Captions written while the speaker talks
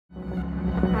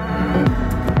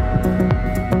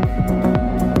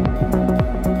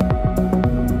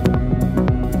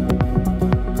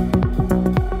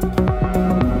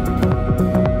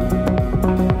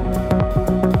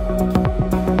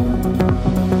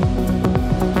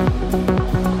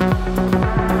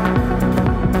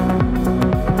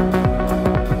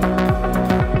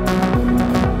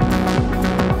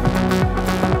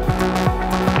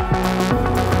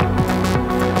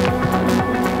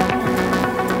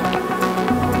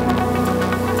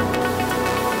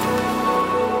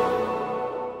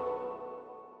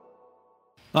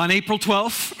On April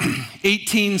 12th,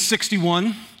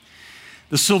 1861,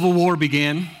 the Civil War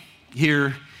began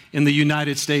here in the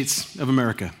United States of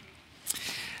America.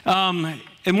 And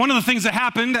one of the things that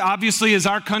happened, obviously, is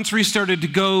our country started to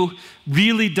go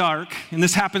really dark, and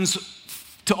this happens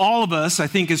to all of us, I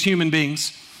think, as human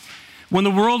beings. When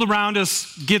the world around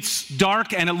us gets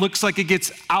dark and it looks like it gets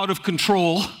out of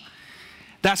control,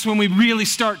 that's when we really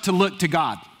start to look to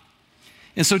God.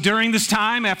 And so during this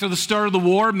time, after the start of the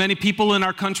war, many people in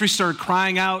our country started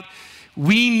crying out,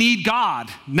 we need God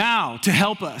now to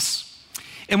help us.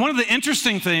 And one of the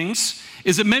interesting things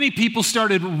is that many people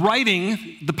started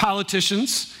writing the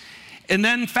politicians, and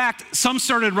then, in fact, some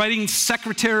started writing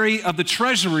Secretary of the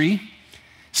Treasury,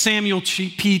 Samuel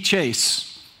P.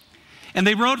 Chase. And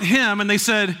they wrote him, and they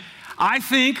said, I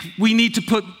think we need to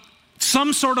put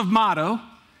some sort of motto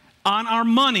on our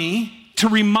money to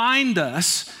remind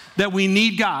us that we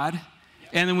need God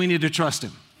and then we need to trust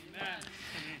Him. Amen.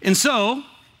 And so,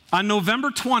 on November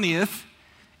 20th,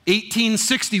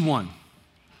 1861,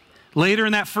 later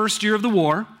in that first year of the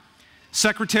war,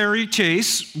 Secretary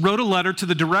Chase wrote a letter to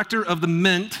the director of the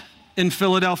Mint in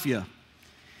Philadelphia.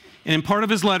 And in part of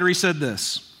his letter, he said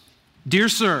this, Dear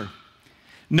Sir,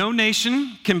 no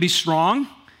nation can be strong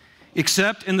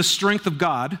except in the strength of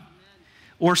God,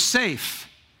 or safe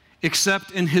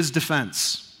except in His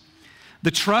defense. The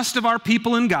trust of our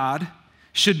people in God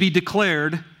should be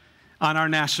declared on our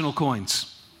national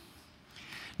coins.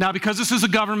 Now, because this is a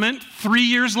government, 3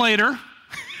 years later,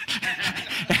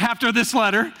 after this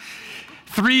letter,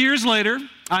 3 years later,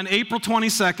 on April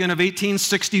 22nd of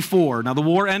 1864, now the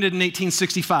war ended in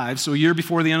 1865, so a year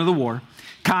before the end of the war,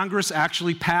 Congress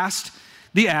actually passed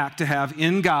the act to have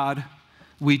 "In God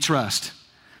We Trust"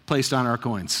 placed on our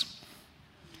coins.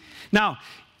 Now,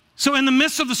 so in the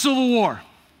midst of the Civil War,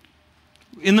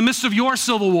 in the midst of your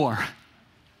Civil War,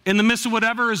 in the midst of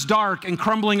whatever is dark and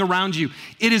crumbling around you,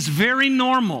 it is very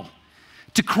normal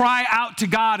to cry out to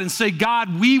God and say,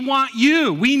 God, we want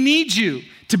you. We need you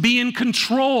to be in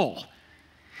control.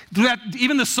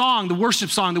 Even the song, the worship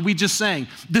song that we just sang,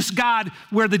 this God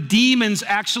where the demons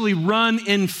actually run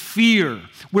in fear,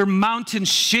 where mountains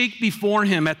shake before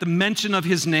Him at the mention of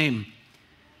His name.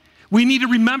 We need to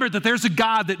remember that there's a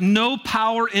God that no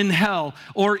power in hell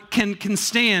or can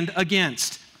stand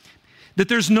against. That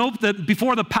there's that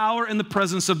before the power and the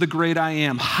presence of the great I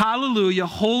am. Hallelujah,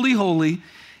 holy, holy,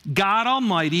 God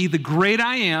Almighty, the great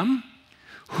I am,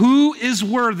 who is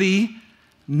worthy,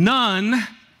 none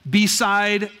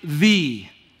beside thee.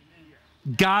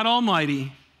 God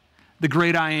Almighty, the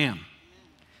great I am.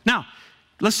 Now,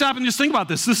 let's stop and just think about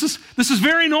this. This is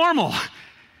very normal.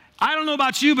 I don't know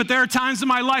about you, but there are times in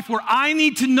my life where I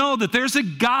need to know that there's a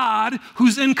God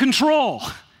who's in control.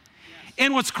 Yes.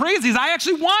 And what's crazy is I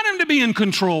actually want Him to be in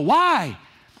control. Why?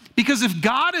 Because if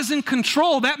God is in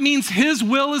control, that means His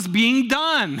will is being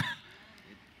done.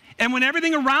 And when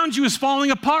everything around you is falling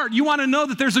apart, you want to know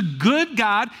that there's a good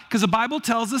God, because the Bible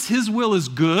tells us His will is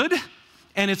good,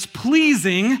 and it's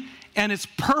pleasing, and it's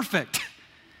perfect.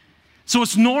 So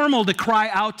it's normal to cry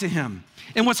out to Him.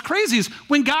 And what's crazy is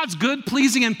when God's good,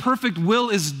 pleasing, and perfect will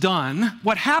is done,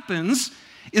 what happens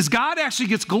is God actually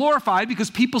gets glorified because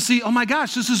people see, oh my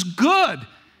gosh, this is good.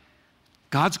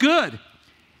 God's good.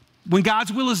 When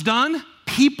God's will is done,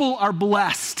 people are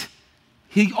blessed.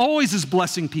 He always is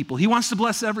blessing people. He wants to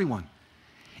bless everyone.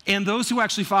 And those who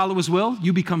actually follow His will,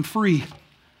 you become free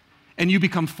and you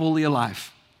become fully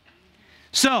alive.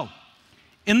 So,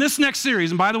 in this next series,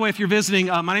 and by the way, if you're visiting,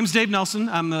 my name is Dave Nelson.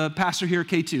 I'm the pastor here at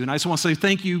K2, and I just want to say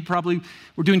thank you.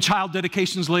 We're doing child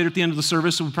dedications later at the end of the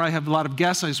service, so we probably have a lot of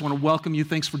guests. I just want to welcome you.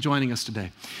 Thanks for joining us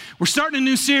today. We're starting a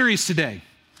new series today,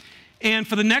 and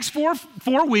for the next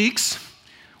four weeks,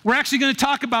 we're actually going to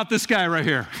talk about this guy right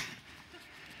here.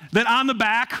 That on the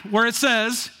back, where it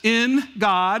says, "In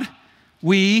God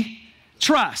We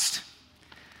Trust."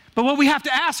 But what we have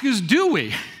to ask is, do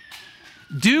we?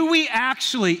 Do we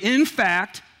actually, in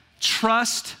fact,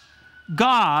 trust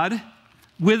God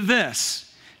with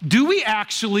this? Do we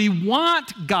actually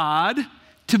want God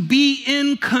to be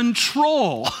in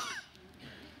control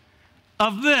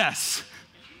of this?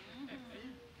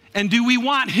 And do we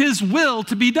want His will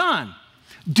to be done?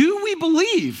 Do we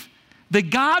believe that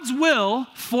God's will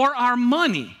for our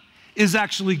money is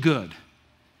actually good?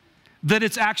 That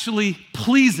it's actually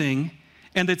pleasing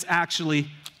and it's actually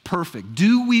perfect?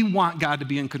 Do we want God to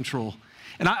be in control?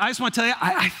 And I just want to tell you,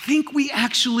 I think we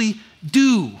actually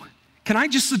do. Can I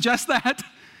just suggest that?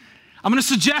 I'm going to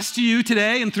suggest to you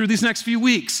today and through these next few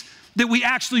weeks that we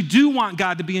actually do want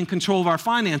God to be in control of our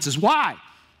finances. Why?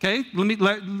 Okay,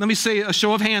 let me say a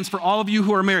show of hands for all of you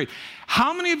who are married.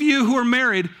 How many of you who are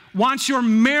married want your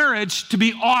marriage to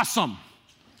be awesome?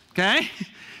 okay?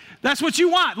 That's what you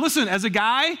want. Listen, as a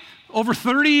guy, over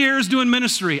 30 years doing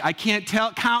ministry, I can't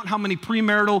count how many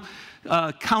premarital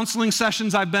counseling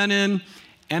sessions I've been in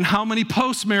and how many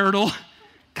postmarital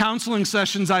counseling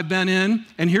sessions I've been in.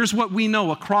 And here's what we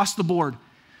know across the board.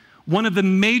 One of the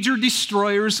major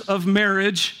destroyers of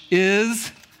marriage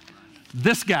is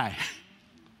this guy.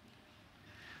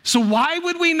 So why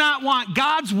would we not want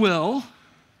God's will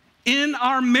in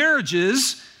our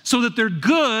marriages so that they're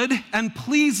good and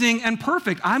pleasing and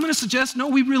perfect? I'm going to suggest, no,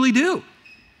 we really do.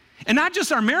 And not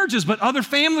just our marriages, but other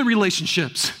family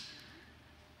relationships.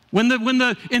 When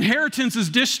the inheritance is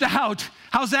dished out,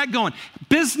 how's that going?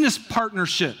 Business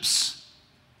partnerships,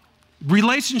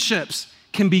 relationships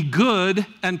can be good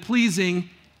and pleasing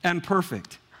and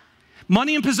perfect.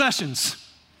 Money and possessions,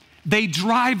 they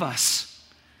drive us.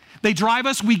 They drive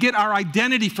us, we get our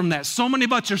identity from that. So many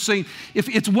of us are saying, if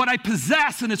it's what I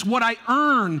possess and it's what I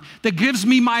earn that gives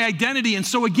me my identity. And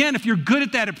so again, if you're good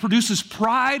at that, it produces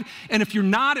pride. And if you're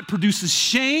not, it produces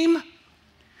shame.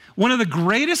 One of the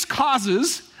greatest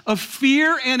causes of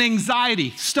fear and anxiety,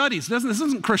 studies, this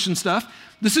isn't Christian stuff.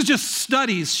 This is just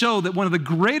studies show that one of the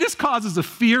greatest causes of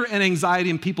fear and anxiety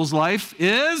in people's life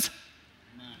is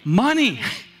money.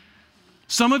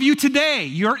 Some of you today,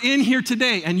 you're in here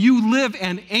today and you live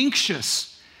an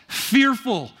anxious,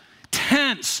 fearful,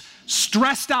 tense,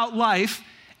 stressed out life,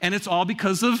 and it's all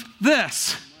because of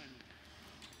this.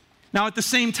 Now, at the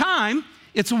same time,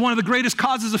 it's one of the greatest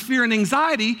causes of fear and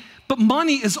anxiety, but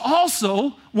money is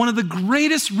also one of the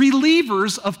greatest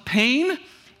relievers of pain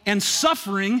and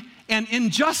suffering and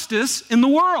injustice in the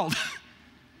world.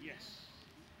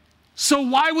 So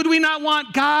why would we not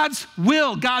want God's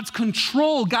will, God's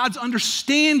control, God's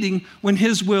understanding when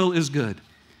his will is good?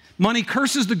 Money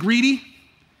curses the greedy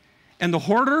and the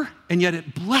hoarder, and yet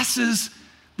it blesses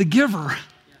the giver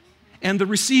and the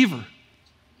receiver.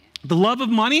 The love of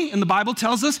money, and the Bible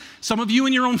tells us, some of you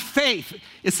in your own faith,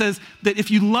 it says that if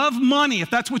you love money,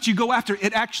 if that's what you go after,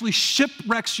 it actually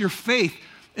shipwrecks your faith.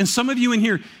 And some of you in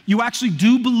here, you actually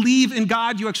do believe in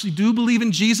God, you actually do believe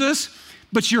in Jesus,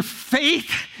 but your faith,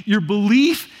 your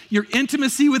belief, your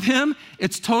intimacy with him,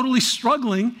 it's totally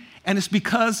struggling, and it's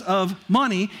because of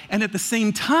money. And at the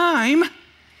same time,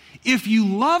 if you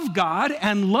love God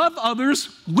and love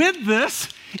others with this,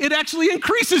 it actually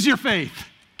increases your faith.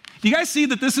 Do you guys see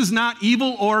that this is not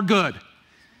evil or good?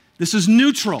 This is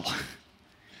neutral.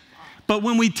 But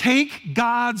when we take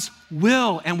God's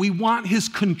will and we want his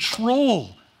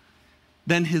control,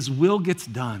 then his will gets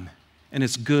done, and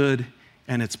it's good,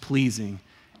 and it's pleasing,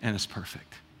 and it's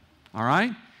perfect. All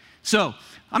right? So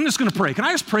I'm just going to pray. Can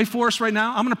I just pray for us right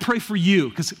now? I'm going to pray for you.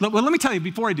 Because let me tell you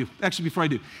before I do.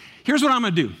 Here's what I'm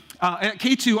going to do. At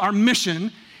K2, our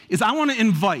mission is I want to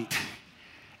invite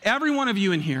every one of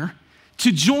you in here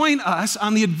to join us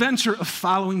on the adventure of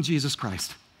following Jesus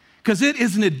Christ. Because it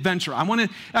is an adventure.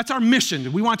 That's our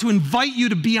mission. We want to invite you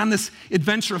to be on this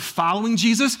adventure of following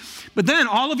Jesus. But then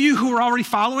all of you who are already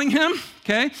following him,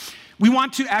 okay, we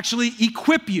want to actually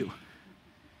equip you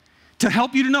to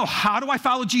help you to know, how do I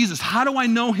follow Jesus? How do I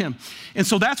know him? And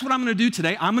so that's what I'm going to do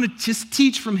today. I'm going to just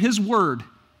teach from his word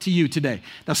to you today.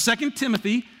 Now, 2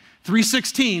 Timothy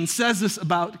 3:16 says this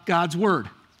about God's word.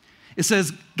 It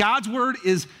says God's word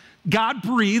is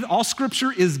God-breathed. All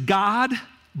scripture is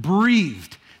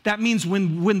God-breathed. That means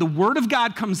when the word of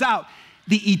God comes out,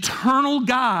 the eternal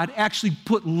God actually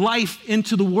put life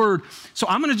into the word. So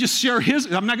I'm going to just share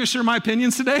I'm not going to share my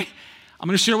opinions today. I'm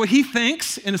going to share what he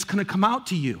thinks, and it's going to come out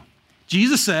to you.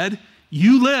 Jesus said,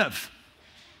 you live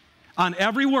on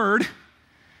every word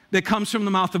that comes from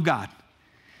the mouth of God.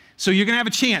 So you're going to have a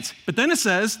chance. But then it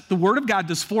says the word of God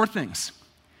does 4 things.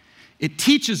 It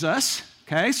teaches us,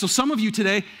 okay? So some of you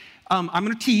today, I'm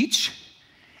going to teach,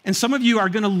 and some of you are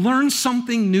going to learn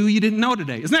something new you didn't know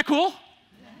today. Isn't that cool?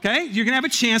 Okay? You're going to have a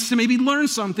chance to maybe learn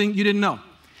something you didn't know.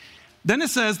 Then it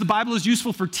says the Bible is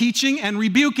useful for teaching and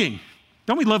rebuking.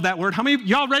 Don't we love that word? How many of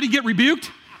y'all ready to get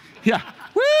rebuked? Yeah.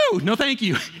 Woo! No, thank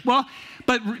you. Well,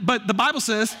 but the Bible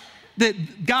says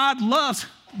that God loves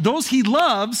those he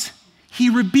loves, he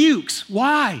rebukes.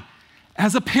 Why?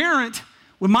 As a parent,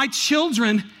 when my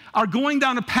children are going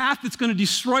down a path that's going to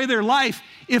destroy their life,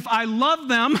 if I love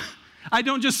them, I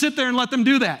don't just sit there and let them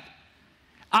do that.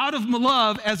 Out of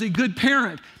love, as a good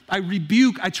parent, I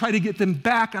rebuke, I try to get them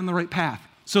back on the right path.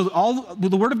 So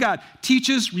the word of God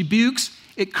teaches, rebukes,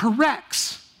 it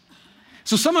corrects.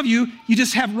 So some of you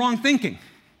just have wrong thinking.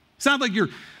 It's not like you're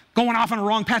going off on a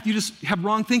wrong path, you just have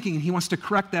wrong thinking, and he wants to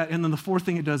correct that, and then the 4th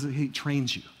thing it does is he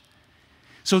trains you.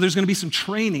 So there's going to be some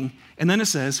training, and then it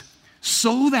says,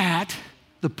 so that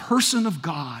the person of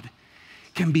God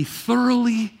can be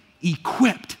thoroughly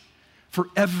equipped for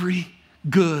every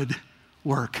good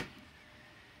work.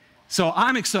 So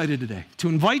I'm excited today to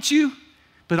invite you,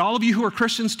 but all of you who are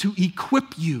Christians, to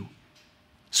equip you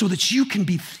so that you can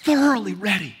be thoroughly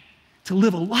ready to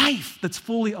live a life that's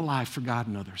fully alive for God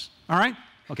and others. All right?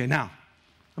 Okay, now,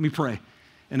 let me pray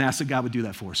and ask that God would do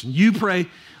that for us. And you pray,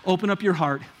 open up your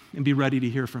heart, and be ready to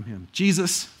hear from him.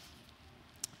 Jesus,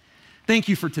 thank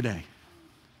you for today.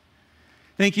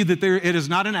 Thank you that it is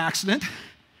not an accident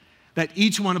that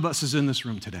each one of us is in this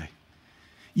room today.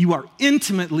 You are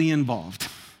intimately involved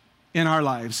in our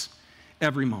lives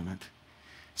every moment.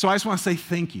 So I just want to say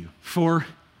thank you for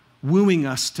wooing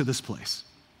us to this place.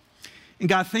 And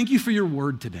God, thank you for your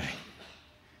word today.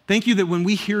 Thank you that when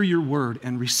we hear your word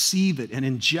and receive it and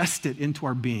ingest it into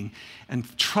our being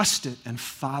and trust it and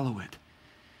follow it,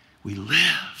 we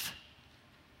live.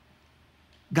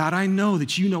 God, I know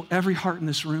that you know every heart in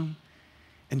this room.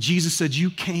 And Jesus said you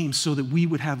came so that we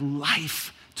would have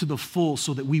life to the full,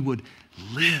 so that we would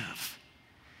live.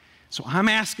 So I'm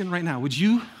asking right now,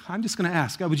 I'm just going to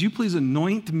ask, God, would you please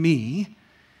anoint me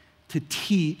to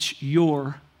teach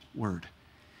your word?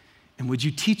 And would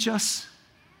you teach us?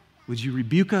 Would you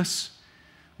rebuke us?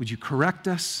 Would you correct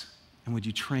us? And would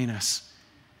you train us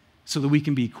so that we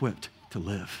can be equipped to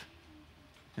live?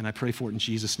 And I pray for it in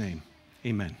Jesus' name.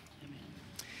 Amen.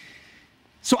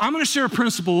 So I'm going to share a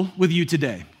principle with you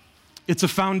today. It's a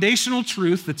foundational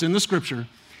truth that's in the scripture.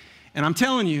 And I'm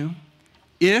telling you,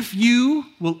 if you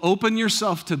will open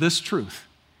yourself to this truth,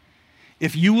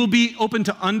 if you will be open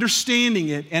to understanding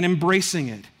it and embracing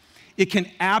it,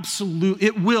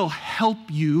 it will help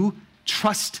you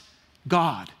trust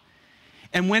God.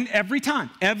 And every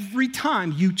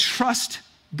time you trust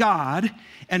God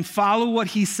and follow what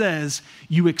he says,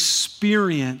 you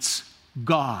experience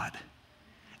God.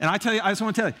 And I just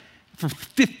want to tell you, for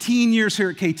 15 years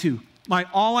here at K2,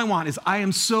 all I want is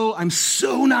I'm so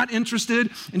not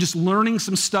interested in just learning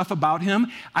some stuff about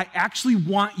him. I actually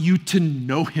want you to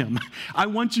know him. I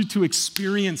want you to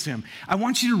experience him. I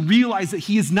want you to realize that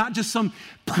he is not just some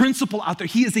principle out there.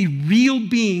 He is a real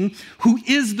being who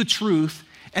is the truth,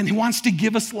 and he wants to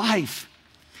give us life.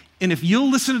 And if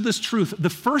you'll listen to this truth, the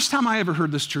first time I ever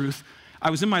heard this truth, I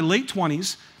was in my late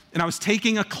 20s, and I was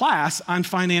taking a class on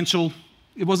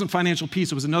it wasn't financial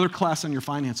peace, it was another class on your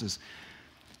finances.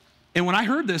 And when I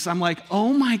heard this, I'm like,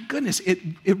 oh my goodness, it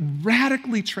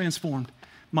radically transformed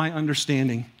my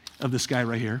understanding of this guy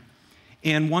right here.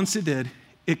 And once it did,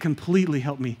 it completely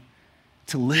helped me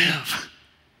to live.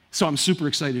 So I'm super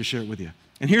excited to share it with you.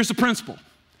 And here's the principle.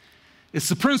 It's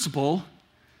the principle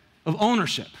of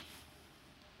ownership.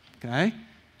 Okay?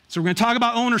 So we're going to talk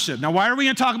about ownership. Now, why are we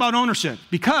going to talk about ownership?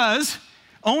 Because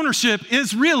ownership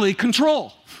is really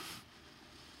control.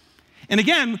 And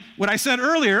again, what I said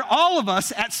earlier, all of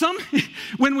us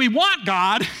when we want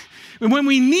God, and when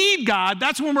we need God,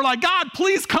 that's when we're like, God,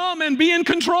 please come and be in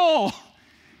control.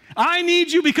 I need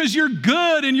you because you're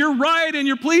good and you're right and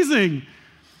you're pleasing.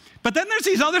 But then there's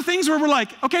these other things where we're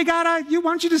like, okay, God, why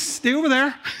don't you just stay over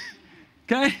there?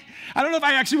 Okay? I don't know if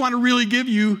I actually want to really give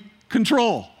you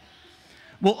control.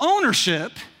 Well,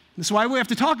 ownership, this is why we have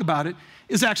to talk about it,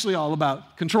 is actually all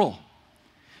about control.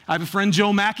 I have a friend,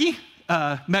 Joe Mackey.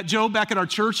 Met Joe back at our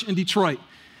church in Detroit.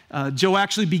 Joe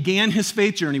actually began his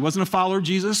faith journey. He wasn't a follower of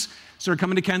Jesus, started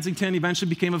coming to Kensington, eventually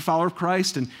became a follower of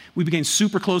Christ, and we became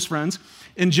super close friends.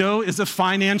 And Joe is a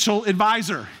financial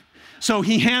advisor, so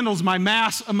he handles my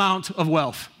mass amount of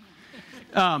wealth.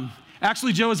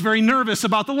 Actually, Joe is very nervous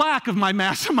about the lack of my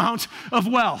mass amount of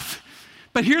wealth.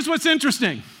 But here's what's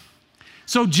interesting.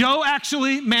 So Joe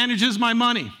actually manages my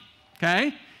money,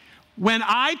 okay? When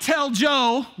I tell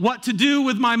Joe what to do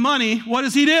with my money, what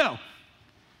does he do?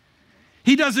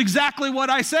 He does exactly what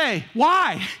I say.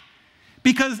 Why?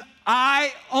 Because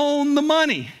I own the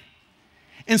money.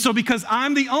 And so because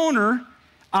I'm the owner,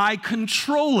 I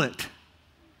control it.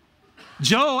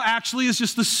 Joe actually is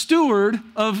just the steward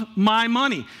of my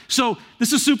money. So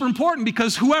this is super important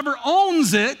because whoever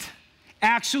owns it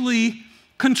actually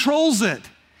controls it.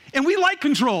 And we like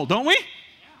control, don't we?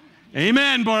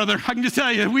 Amen, brother. I can just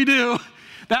tell you, we do.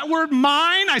 That word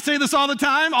mine, I say this all the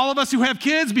time. All of us who have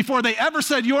kids, before they ever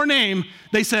said your name,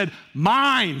 they said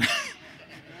mine.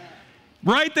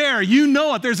 Right there, you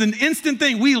know it. There's an instant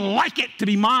thing. We like it to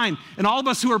be mine. And all of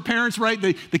us who are parents, right,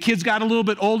 the kids got a little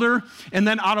bit older, and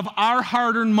then out of our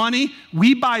hard-earned money,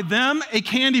 we buy them a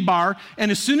candy bar,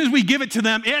 and as soon as we give it to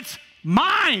them, it's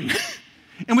mine.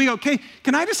 And we go, okay,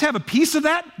 can I just have a piece of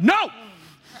that? No.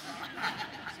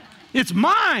 It's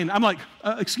mine. I'm like,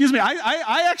 excuse me,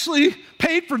 I actually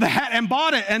paid for that and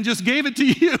bought it and just gave it to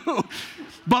you.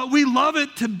 But we love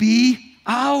it to be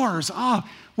ours. Oh,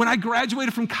 when I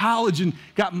graduated from college and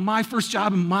got my first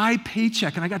job and my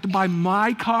paycheck and I got to buy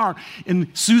my car and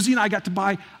Susie and I got to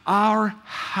buy our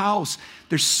house.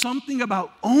 There's something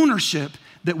about ownership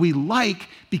that we like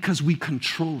because we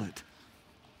control it.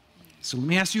 So let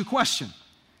me ask you a question.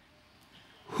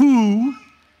 Who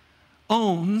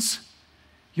owns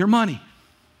your money?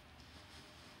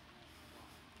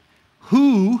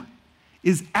 Who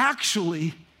is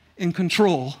actually in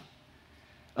control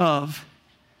of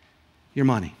your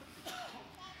money?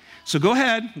 So go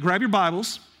ahead, grab your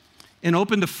Bibles, and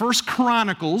open to 1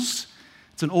 Chronicles.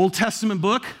 It's an Old Testament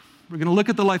book. We're going to look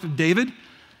at the life of David.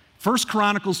 1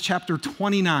 Chronicles chapter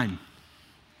 29.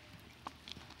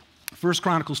 1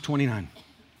 Chronicles 29.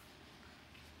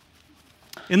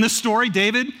 In this story,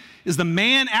 David is the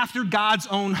man after God's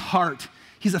own heart.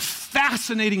 He's a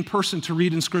fascinating person to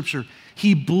read in Scripture.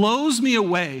 He blows me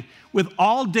away with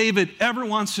all David ever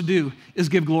wants to do is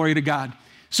give glory to God.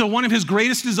 So one of his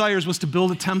greatest desires was to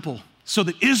build a temple so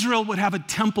that Israel would have a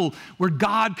temple where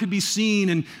God could be seen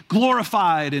and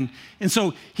glorified. And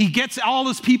so he gets all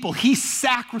his people. He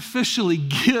sacrificially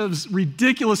gives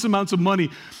ridiculous amounts of money.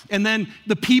 And then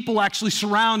the people actually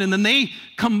surround, and then they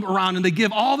come around and they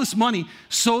give all this money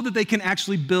so that they can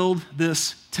actually build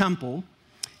this temple.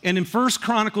 And in 1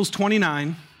 Chronicles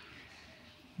 29,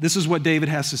 this is what David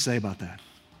has to say about that.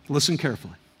 Listen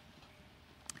carefully.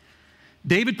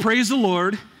 David praised the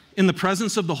Lord in the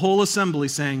presence of the whole assembly,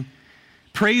 saying,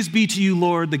 "Praise be to you,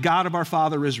 Lord, the God of our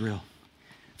father Israel,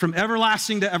 from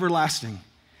everlasting to everlasting.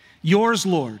 Yours,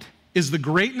 Lord, is the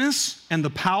greatness and the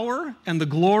power and the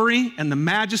glory and the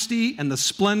majesty and the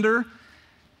splendor,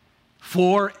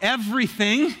 for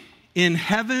everything in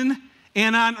heaven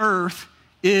and on earth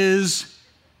is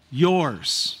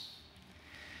yours.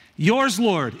 Yours,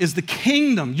 Lord, is the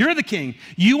kingdom. You're the king.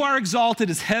 You are exalted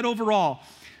as head over all.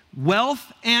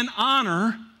 Wealth and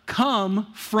honor come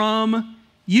from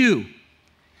you.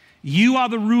 You are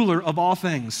the ruler of all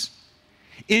things.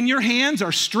 In your hands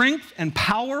are strength and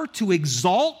power to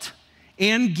exalt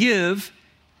and give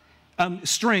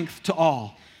strength to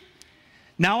all.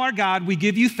 Now, our God, we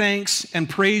give you thanks and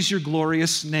praise your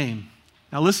glorious name."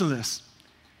 Now listen to this.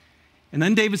 And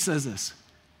then David says this,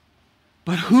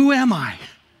 "But who am I?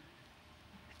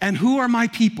 And who are my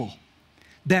people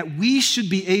that we should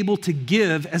be able to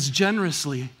give as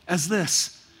generously as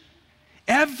this?"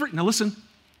 Now listen,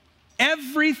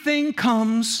 everything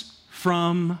comes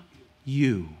from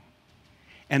you,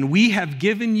 and we have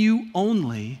given you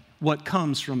only what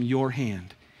comes from your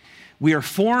hand. We are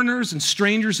foreigners and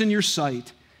strangers in your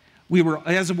sight. We were,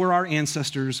 as were our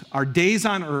ancestors. Our days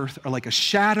on earth are like a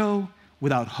shadow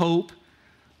without hope.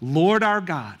 Lord our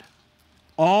God,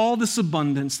 all this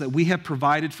abundance that we have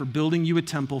provided for building you a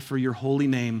temple for your holy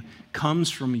name comes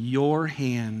from your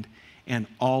hand, and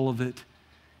all of it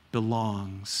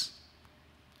belongs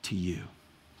to you.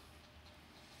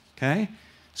 Okay?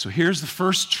 So here's the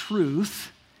first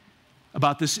truth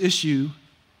about this issue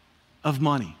of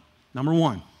money. Number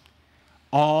one,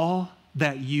 all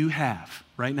that you have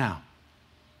right now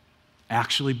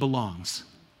actually belongs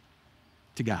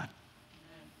to God.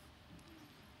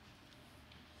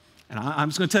 And I'm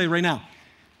just going to tell you right now,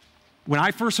 when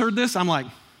I first heard this, I'm like,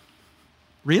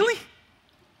 really?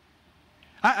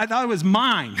 I thought it was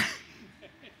mine.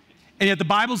 And yet the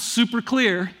Bible's super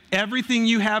clear. Everything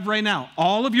you have right now,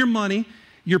 all of your money,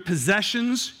 your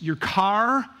possessions, your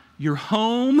car, your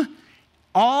home,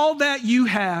 all that you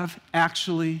have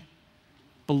actually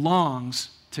belongs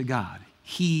to God.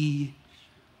 He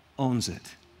owns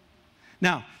it.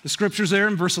 Now, the scripture's there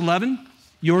in verse 11.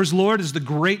 Yours, Lord, is the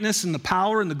greatness and the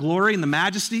power and the glory and the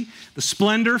majesty, the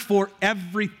splendor, for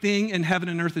everything in heaven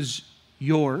and earth is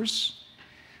yours.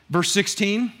 Verse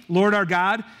 16, Lord our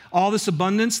God, all this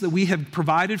abundance that we have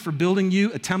provided for building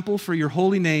you a temple for your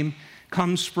holy name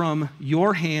comes from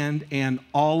your hand, and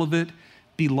all of it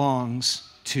belongs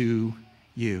to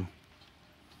you.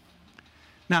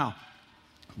 Now,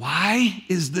 why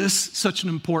is this such an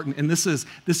important, and this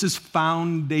is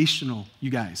foundational,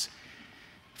 you guys.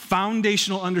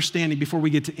 Foundational understanding before we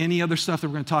get to any other stuff that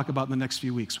we're going to talk about in the next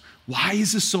few weeks. Why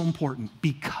is this so important?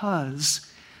 Because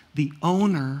the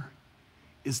owner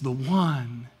is the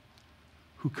one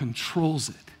who controls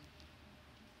it.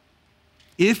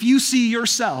 If you see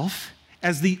yourself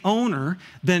as the owner,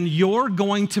 then you're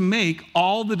going to make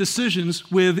all the decisions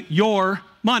with your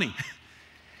money.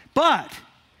 But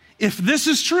if this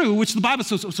is true, which the Bible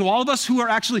says, so all of us who are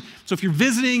actually, so if you're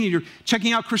visiting and you're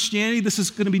checking out Christianity, this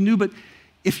is going to be new, but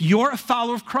if you're a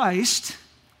follower of Christ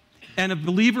and a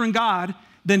believer in God,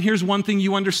 then here's one thing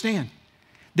you understand.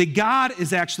 That God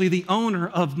is actually the owner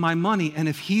of my money, and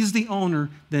if he's the owner,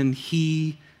 then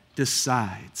he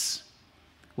decides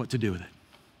what to do with it.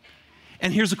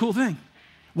 And here's the cool thing.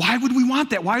 Why would we want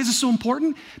that? Why is this so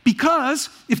important? Because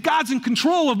if God's in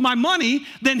control of my money,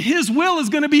 then his will is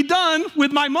going to be done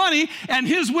with my money, and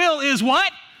his will is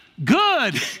what?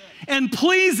 Good and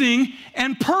pleasing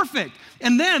and perfect.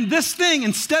 And then this thing,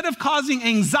 instead of causing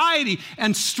anxiety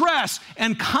and stress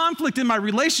and conflict in my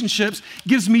relationships,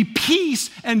 gives me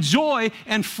peace and joy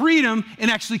and freedom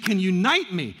and actually can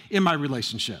unite me in my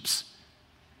relationships.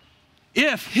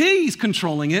 If he's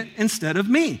controlling it instead of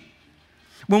me.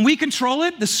 When we control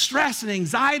it, the stress and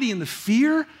anxiety and the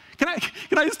fear, can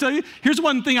I just tell you, here's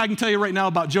one thing I can tell you right now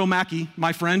about Joe Mackey,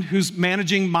 my friend, who's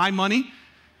managing my money.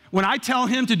 When I tell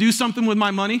him to do something with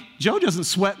my money, Joe doesn't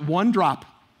sweat one drop.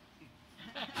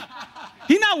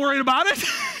 He's not worried about it.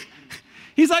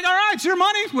 He's like, all right, it's your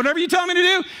money. Whatever you tell me to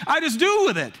do, I just do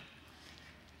with it.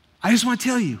 I just want to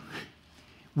tell you,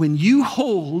 when you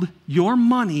hold your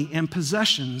money and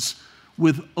possessions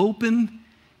with open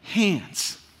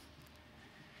hands,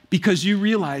 because you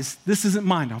realize this isn't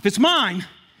mine. Now, if it's mine,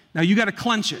 now you got to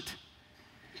clench it.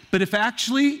 But if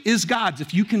actually is God's,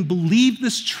 if you can believe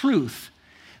this truth,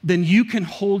 then you can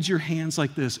hold your hands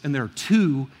like this, and there are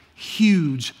two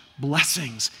huge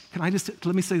blessings. Let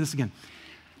me say this again.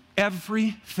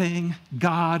 Everything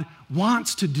God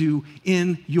wants to do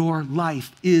in your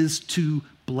life is to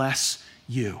bless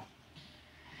you.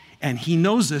 And he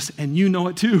knows this, and you know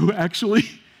it too, actually,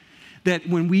 that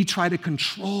when we try to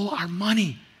control our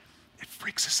money, it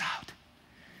freaks us out.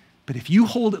 But if you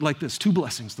hold it like this, two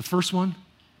blessings. The first one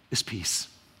is peace.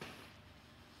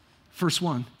 First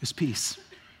one is peace.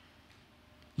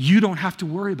 You don't have to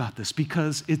worry about this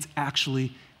because it's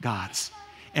actually God's.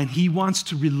 And he wants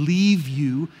to relieve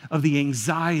you of the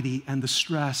anxiety and the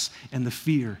stress and the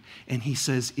fear. And he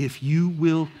says, if you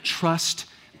will trust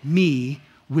me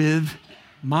with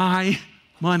my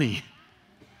money,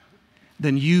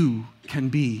 then you can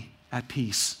be at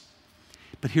peace.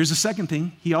 But here's the second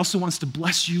thing. He also wants to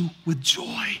bless you with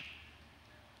joy.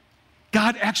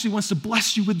 God actually wants to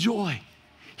bless you with joy.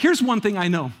 Here's one thing I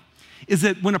know, is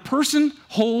that when a person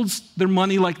holds their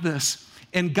money like this,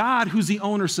 and God, who's the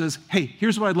owner, says, hey,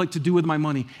 here's what I'd like to do with my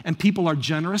money, and people are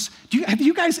generous. Have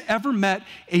you guys ever met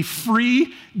a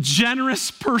free,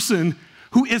 generous person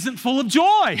who isn't full of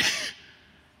joy?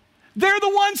 They're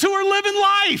the ones who are living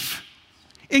life.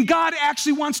 And God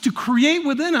actually wants to create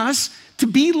within us to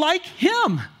be like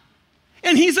him.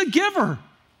 And he's a giver.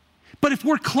 But if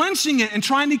we're clenching it and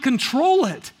trying to control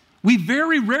it, we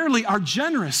very rarely are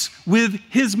generous with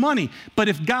his money. But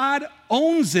if God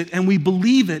owns it and we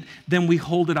believe it, then we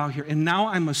hold it out here. And now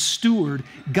I'm a steward.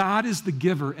 God is the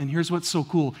giver. And here's what's so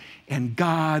cool. And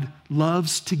God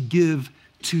loves to give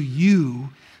to you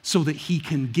so that he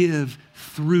can give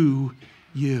through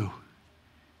you.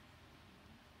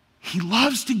 He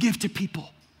loves to give to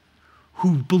people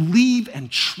who believe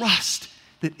and trust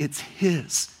that it's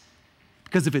his.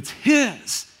 Because if it's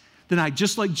his, then I,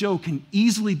 just like Joe, can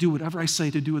easily do whatever I say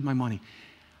to do with my money.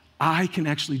 I can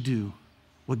actually do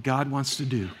what God wants to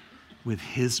do with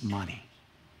his money,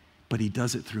 but he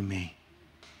does it through me.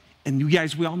 And you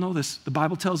guys, we all know this. The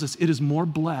Bible tells us it is more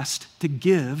blessed to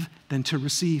give than to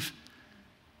receive.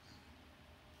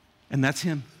 And that's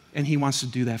him, and he wants to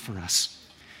do that for us.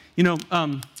 You know,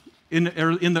 in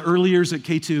the early years at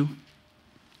K2,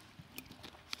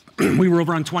 we were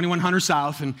over on 2100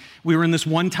 South, and we were in this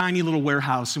one tiny little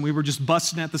warehouse, and we were just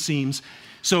busting at the seams.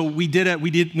 So we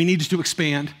needed to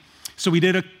expand. So we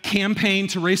did a campaign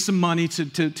to raise some money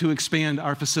to expand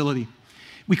our facility.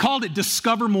 We called it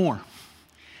Discover More,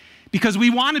 because we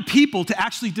wanted people to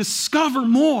actually discover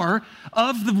more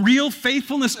of the real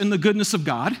faithfulness and the goodness of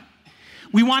God.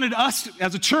 We wanted us,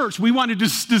 as a church, we wanted to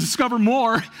discover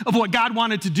more of what God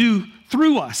wanted to do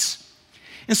through us.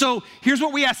 And so here's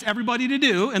what we asked everybody to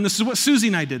do, and this is what Susie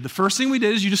and I did. The first thing we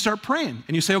did is you just start praying,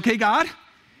 and you say, okay, God,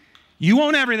 you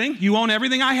own everything. You own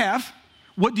everything I have.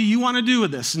 What do you want to do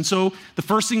with this? And so the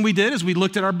first thing we did is we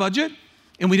looked at our budget,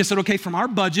 and we just said, okay, from our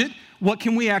budget, what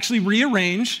can we actually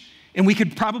rearrange, and we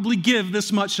could probably give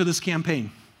this much to this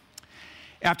campaign.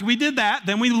 After we did that,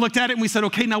 then we looked at it, and we said,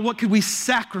 okay, now what could we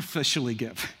sacrificially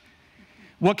give?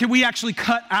 What could we actually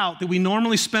cut out that we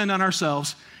normally spend on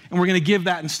ourselves, and we're going to give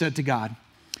that instead to God?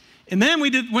 And then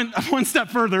we went one step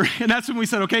further, and that's when we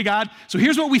said, okay, God, so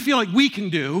here's what we feel like we can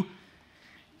do.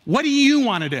 What do you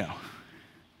want to do?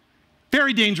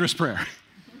 Very dangerous prayer.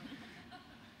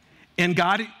 And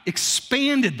God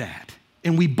expanded that,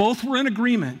 and we both were in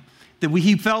agreement that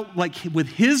he felt like with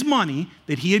his money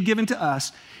that he had given to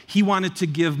us, he wanted to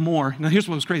give more. Now, here's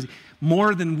what was crazy.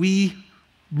 More than we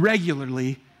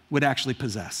regularly would actually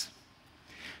possess.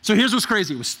 So here's what's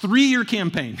crazy. It was a 3-year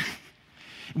campaign.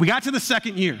 We got to the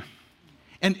second year,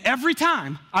 And every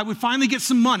time I would finally get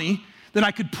some money that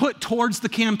I could put towards the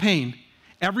campaign,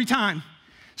 every time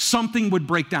something would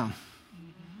break down.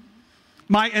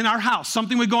 In our house,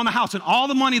 something would go in the house, and all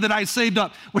the money that I saved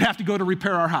up would have to go to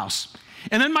repair our house.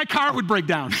 And then my car would break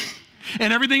down,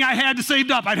 and everything I had to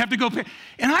saved up, I'd have to go pay.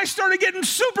 And I started getting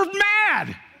super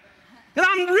mad, and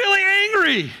I'm really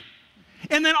angry.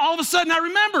 And then all of a sudden I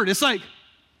remembered, it's like,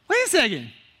 wait a second.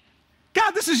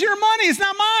 God, this is your money, it's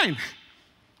not mine.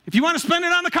 If you want to spend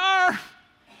it on the car,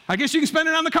 I guess you can spend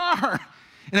it on the car.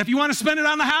 And if you want to spend it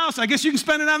on the house, I guess you can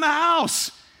spend it on the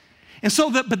house. And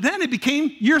so, but then it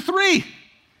became year 3.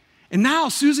 And now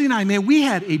Susie and I, man, we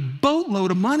had a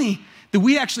boatload of money that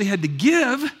we actually had to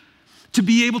give to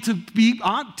be able to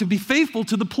be faithful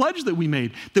to the pledge that we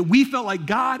made, that we felt like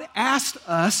God asked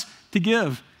us to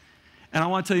give. And I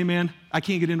want to tell you, man, I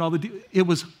can't get into all the details. It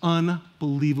was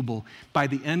unbelievable. By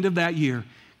the end of that year,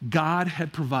 God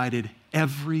had provided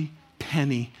every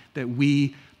penny that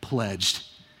we pledged.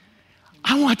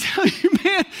 I want to tell you,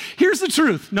 man, here's the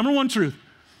truth. Number one truth.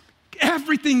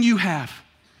 Everything you have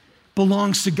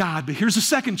belongs to God. But here's the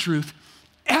second truth.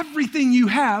 Everything you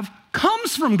have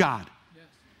comes from God.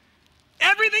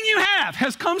 Everything you have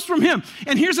comes from him.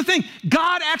 And here's the thing.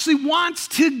 God actually wants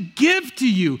to give to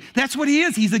you. That's what he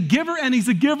is. He's a giver and he's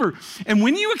a giver. And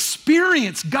when you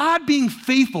experience God being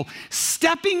faithful,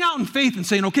 stepping out in faith and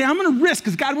saying, okay, I'm going to risk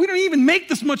because God, we don't even make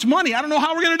this much money. I don't know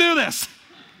how we're going to do this.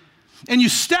 And you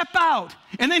step out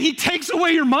and then he takes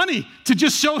away your money to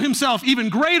just show himself even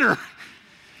greater.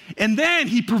 And then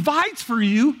he provides for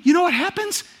you. You know what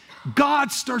happens?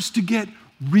 God starts to get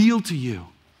real to you.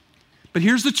 But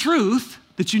here's the truth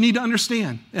that you need to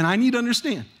understand, and I need to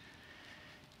understand.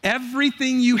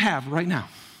 Everything you have right now,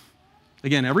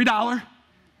 again, every dollar,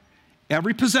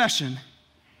 every possession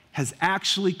has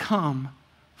actually come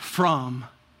from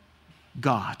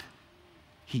God.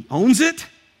 He owns it,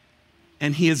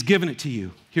 and he has given it to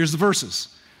you. Here's the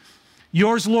verses.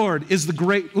 Yours, Lord, is the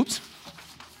great,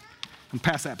 I'm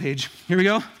past that page. Here we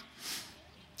go.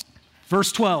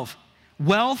 Verse 12,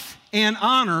 wealth and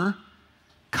honor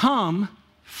come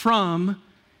from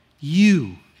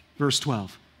you. Verse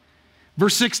 12.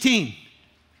 Verse 16,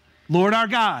 Lord our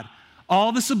God,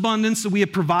 all this abundance that we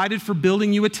have provided for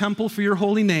building you a temple for your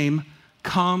holy name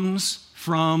comes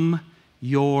from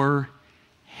your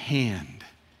hand,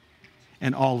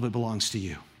 and all of it belongs to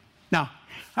you. Now,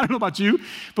 I don't know about you,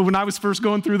 but when I was first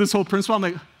going through this whole principle, I'm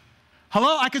like,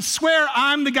 hello, I could swear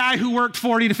I'm the guy who worked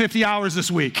 40 to 50 hours this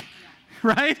week,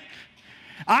 right?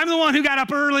 I'm the one who got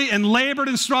up early and labored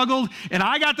and struggled, and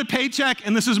I got the paycheck,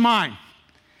 and this is mine.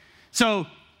 So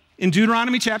in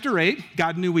Deuteronomy chapter 8,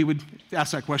 God knew we would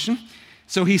ask that question.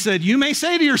 So he said, you may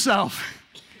say to yourself,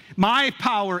 my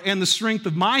power and the strength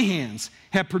of my hands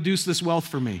have produced this wealth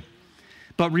for me.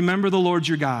 But remember the Lord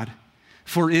your God,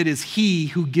 for it is he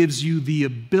who gives you the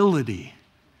ability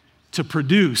to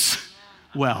produce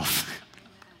wealth.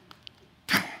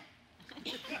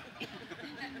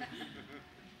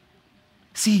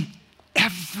 See,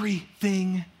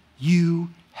 everything you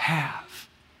have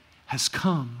has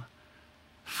come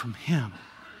from him.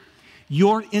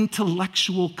 Your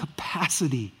intellectual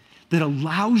capacity that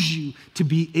allows you to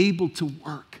be able to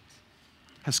work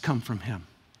has come from him.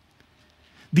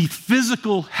 The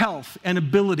physical health and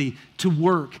ability to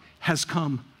work has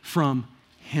come from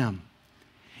him.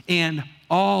 And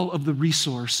all of the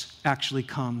resource actually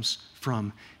comes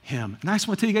from him. And I just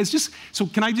want to tell you guys, so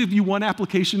can I give you one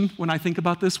application when I think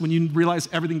about this, when you realize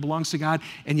everything belongs to God,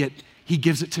 and yet he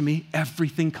gives it to me,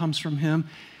 everything comes from him.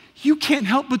 You can't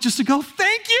help but just to go,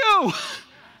 thank you.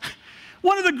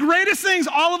 One of the greatest things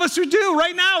all of us would do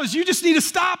right now is you just need to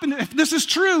stop, and if this is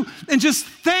true, and just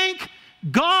thank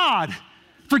God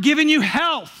for giving you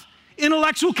health,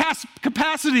 intellectual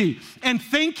capacity, and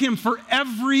thank him for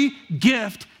every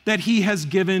gift that he has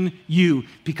given you,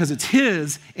 because it's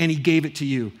his and he gave it to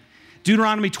you.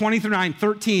 Deuteronomy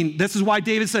 29:13, this is why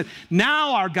David said,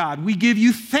 now our God, we give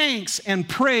you thanks and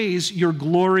praise your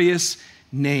glorious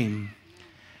name.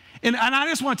 And I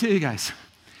just want to tell you guys,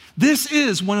 this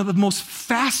is one of the most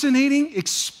fascinating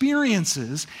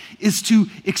experiences, is to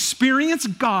experience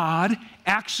God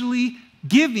actually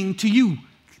giving to you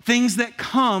things that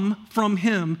come from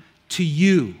him to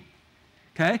you,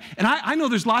 okay? And I know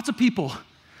there's lots of people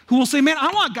who will say, man,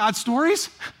 I want God stories.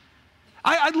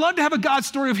 I'd love to have a God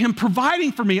story of him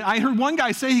providing for me. I heard one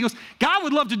guy say, he goes, God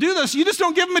would love to do this, you just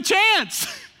don't give him a chance.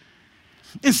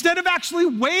 Instead of actually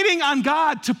waiting on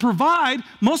God to provide,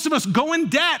 most of us go in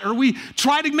debt, or we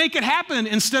try to make it happen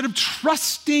instead of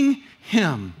trusting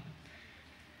him.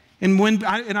 And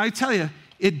I tell you,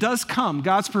 it does come,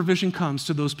 God's provision comes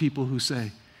to those people who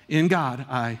say, in God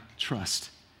I trust.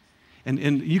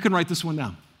 And you can write this one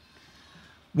down.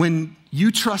 When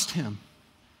you trust him,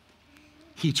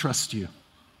 he trusts you.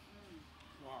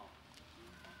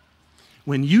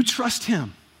 When you trust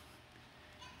him,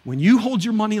 when you hold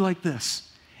your money like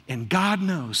this, and God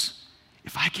knows,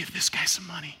 if I give this guy some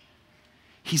money,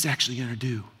 he's actually going to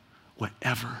do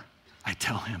whatever I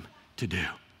tell him to do.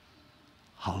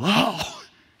 Hello?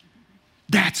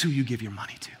 That's who you give your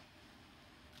money to.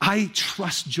 I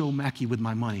trust Joe Mackey with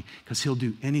my money because he'll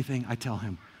do anything I tell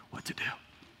him what to do.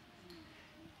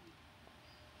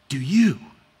 Do you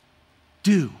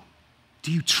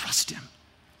trust him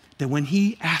that when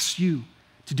he asks you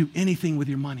to do anything with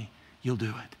your money, you'll do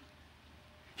it?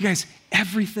 You guys,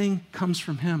 everything comes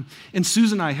from him. And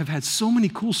Susan and I have had so many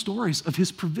cool stories of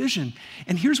his provision.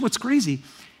 And here's what's crazy.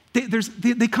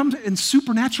 They come in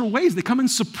supernatural ways. They come in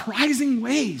surprising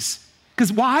ways.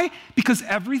 Because why? Because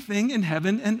everything in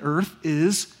heaven and earth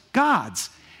is God's.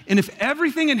 And if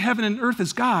everything in heaven and earth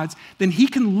is God's, then he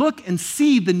can look and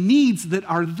see the needs that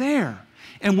are there.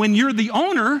 And when you're the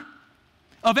owner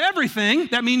of everything,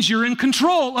 that means you're in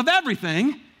control of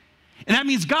everything. And that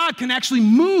means God can actually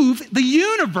move the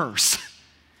universe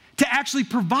to actually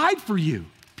provide for you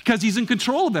because he's in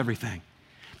control of everything.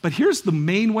 But here's the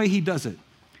main way he does it.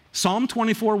 Psalm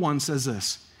 24:1 says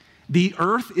this, the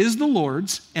earth is the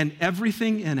Lord's and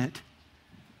everything in it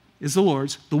is the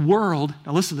Lord's, the world,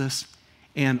 now listen to this,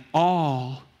 and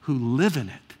all who live in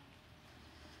it.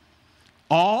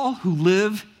 All who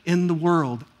live in the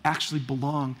world actually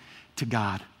belong to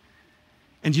God.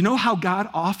 And you know how God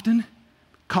often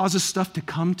causes stuff to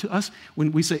come to us?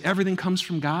 When we say everything comes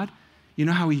from God, you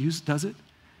know how he does it?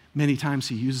 Many times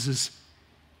he uses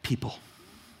people.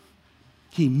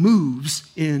 He moves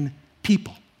in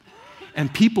people.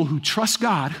 And people who trust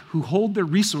God, who hold their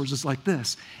resources like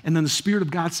this, and then the Spirit of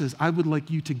God says, I would like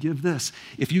you to give this.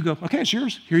 If you go, okay, it's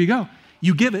yours, here you go.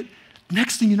 You give it.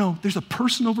 Next thing you know, there's a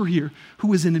person over here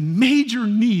who is in major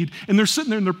need, and they're sitting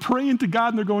there and they're praying to God,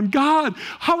 and they're going, God,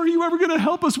 how are you ever going to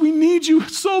help us? We need you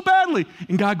so badly.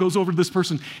 And God goes over to this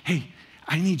person, hey,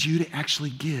 I need you to actually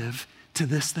give to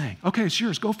this thing. Okay, it's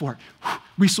yours, go for it.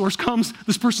 Resource comes,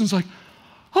 this person's like,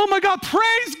 oh my God,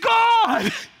 praise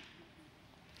God.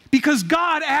 Because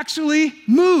God actually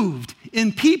moved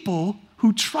in people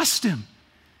who trust him.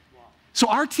 So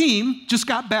our team just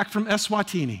got back from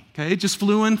Eswatini, okay? Just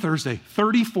flew in Thursday.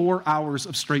 34 hours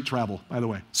of straight travel, by the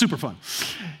way. Super fun.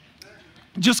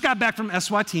 Just got back from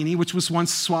Eswatini, which was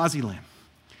once Swaziland.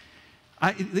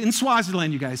 In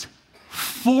Swaziland, you guys,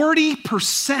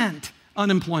 40%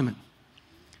 unemployment.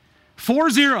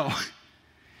 40.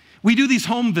 We do these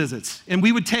home visits, and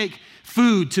we would take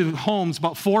food to homes,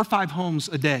 about 4 or 5 homes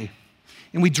a day.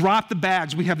 And we drop the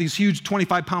bags. We have these huge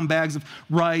 25-pound bags of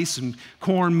rice and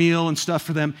cornmeal and stuff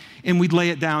for them, and we'd lay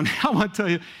it down. I want to tell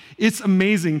you, it's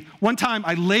amazing. One time,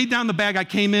 I laid down the bag. I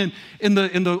came in, and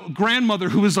the grandmother,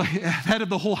 who was like head of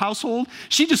the whole household,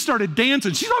 she just started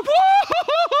dancing. She's like,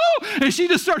 whoa! And she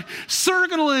just started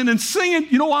circling and singing.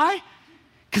 You know why?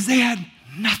 Because they had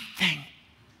nothing.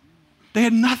 They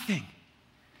had nothing.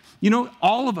 You know,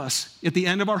 all of us, at the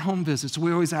end of our home visits,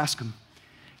 we always ask them,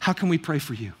 how can we pray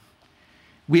for you?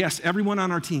 We asked everyone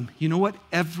on our team, you know what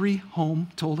every home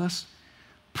told us?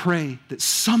 Pray that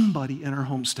somebody in our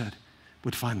homestead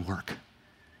would find work.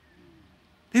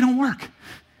 They don't work.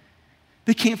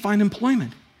 They can't find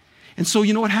employment. And so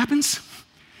you know what happens?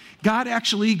 God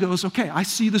actually goes, okay, I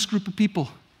see this group of people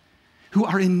who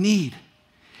are in need.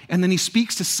 And then he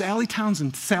speaks to Sally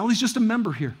Townsend. Sally's just a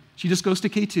member here. She just goes to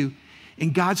K2.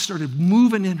 And God started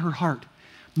moving in her heart,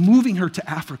 moving her to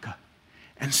Africa.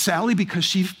 And Sally, because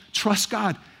she trusts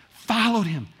God, followed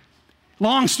him.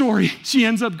 Long story, she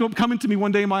ends up coming to me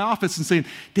one day in my office and saying,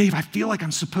 Dave, I feel like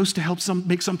I'm supposed to help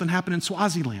make something happen in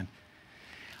Swaziland.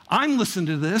 I'm listening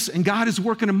to this, and God is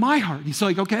working in my heart. He's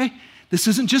like, okay, this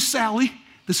isn't just Sally.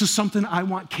 This is something I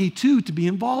want K2 to be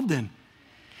involved in.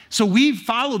 So we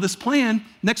follow this plan.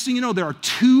 Next thing you know, there are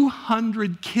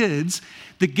 200 kids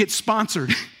that get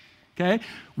sponsored. Okay?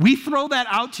 We throw that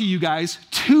out to you guys.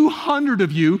 200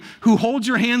 of you who hold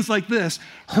your hands like this,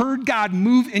 heard God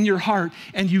move in your heart,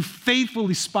 and you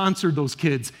faithfully sponsored those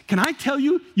kids. Can I tell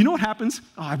you, you know what happens?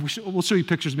 We'll show you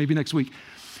pictures maybe next week.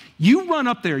 You run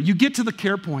up there, you get to the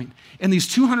care point, and these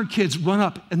 200 kids run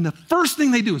up, and the first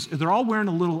thing they do is they're all wearing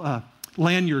a little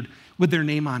lanyard with their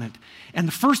name on it. And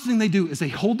the first thing they do is they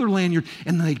hold their lanyard,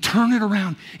 and then they turn it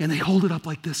around, and they hold it up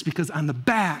like this, because on the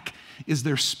back is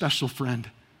their special friend.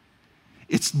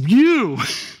 It's you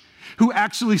who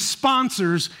actually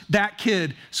sponsors that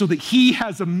kid so that he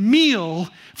has a meal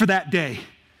for that day.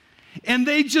 And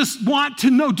they just want to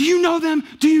know, do you know them?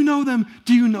 Do you know them?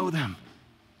 Do you know them?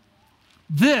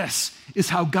 This is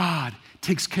how God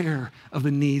takes care of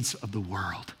the needs of the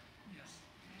world.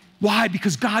 Why?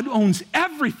 Because God owns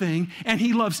everything and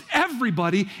he loves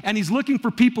everybody and he's looking for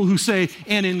people who say,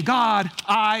 and in God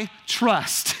I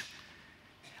trust.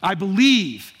 I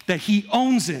believe that he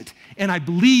owns it and I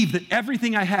believe that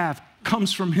everything I have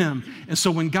comes from him. And so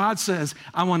when God says,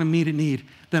 I want to meet a need,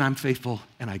 then I'm faithful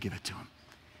and I give it to him.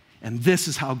 And this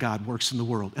is how God works in the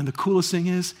world. And the coolest thing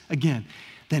is, again,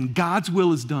 then God's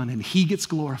will is done and he gets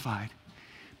glorified.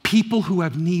 People who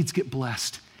have needs get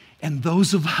blessed. And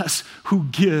those of us who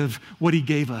give what he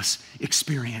gave us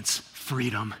experience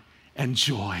freedom and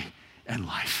joy and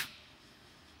life.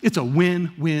 It's a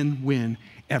win, win, win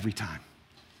every time.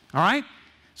 All right?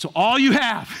 So all you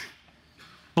have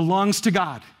belongs to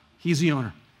God. He's the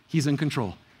owner. He's in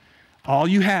control. All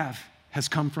you have has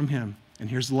come from him.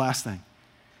 And here's the last thing.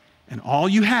 And all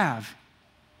you have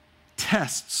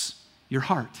tests your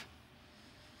heart.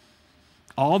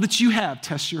 All that you have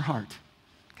tests your heart.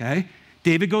 Okay?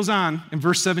 David goes on in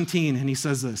verse 17 and he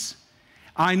says this,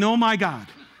 I know, my God,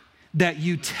 that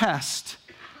you test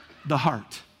the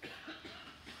heart.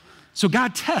 So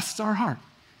God tests our heart.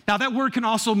 Now that word can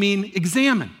also mean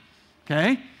examine,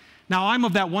 okay? Now I'm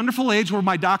of that wonderful age where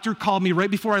my doctor called me right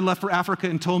before I left for Africa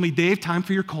and told me, Dave, time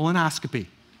for your colonoscopy.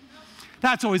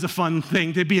 That's always a fun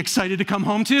thing to be excited to come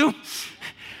home to.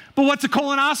 But what's a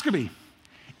colonoscopy?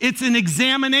 It's an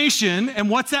examination, and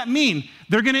what's that mean?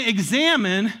 They're gonna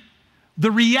examine the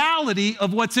reality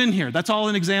of what's in here. That's all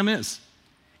an exam is.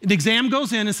 An exam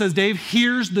goes in and says, Dave,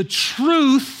 here's the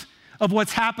truth of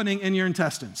what's happening in your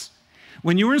intestines.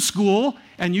 When you were in school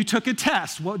and you took a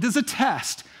test, what does a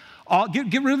test?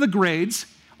 Get rid of the grades.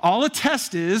 All a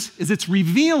test is it's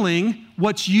revealing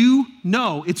what you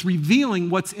know. It's revealing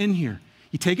what's in here.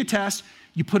 You take a test,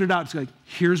 you put it out, it's like,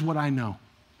 here's what I know.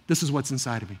 This is what's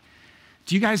inside of me.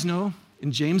 Do you guys know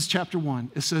in James chapter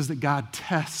 1, it says that God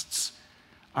tests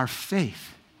our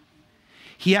faith.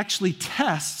 He actually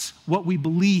tests what we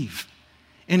believe.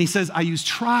 And he says, I use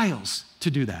trials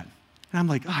to do that. And I'm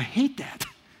like, oh, I hate that.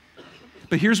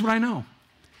 But here's what I know.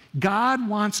 God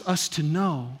wants us to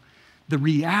know the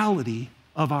reality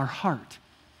of our heart.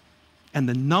 And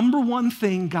the number one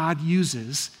thing God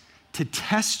uses to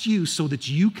test you so that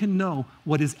you can know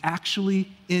what is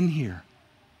actually in here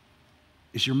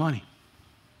is your money.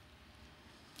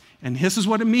 And this is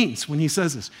what it means when he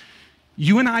says this.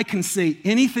 You and I can say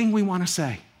anything we want to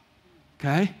say,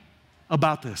 okay,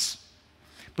 about this.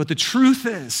 But the truth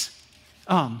is,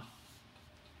 no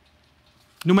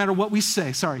matter what we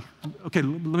say, sorry, okay,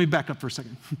 let me back up for a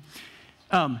second.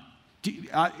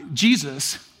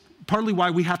 Jesus, partly why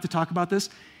we have to talk about this,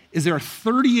 is there are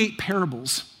 38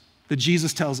 parables that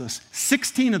Jesus tells us.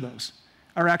 16 of those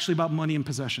are actually about money and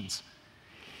possessions.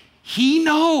 He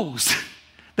knows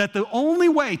that the only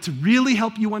way to really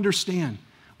help you understand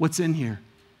what's in here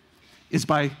is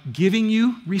by giving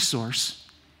you resource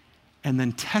and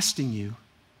then testing you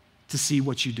to see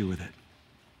what you do with it.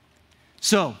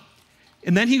 So,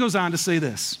 and then he goes on to say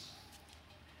this,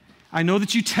 I know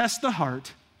that you test the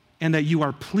heart and that you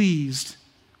are pleased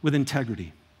with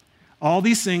integrity. All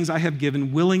these things I have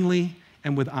given willingly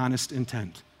and with honest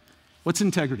intent. What's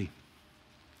integrity?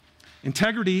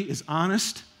 Integrity is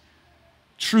honest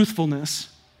truthfulness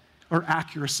or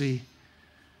accuracy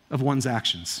of one's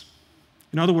actions.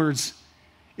 In other words,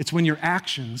 it's when your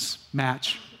actions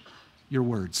match your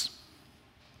words.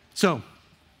 So,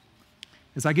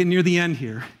 as I get near the end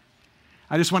here,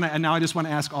 I just want to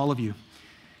ask all of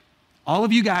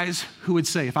you guys who would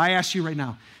say, if I asked you right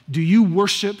now, do you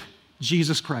worship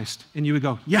Jesus Christ? And you would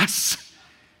go, yes.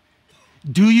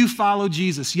 Do you follow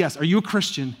Jesus? Yes. Are you a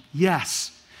Christian?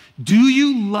 Yes. Do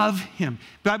you love him?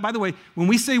 By the way, when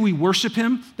we say we worship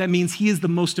him, that means he is the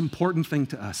most important thing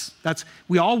to us.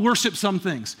 We all worship some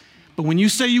things. But when you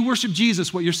say you worship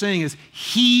Jesus, what you're saying is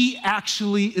he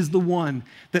actually is the one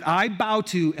that I bow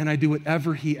to and I do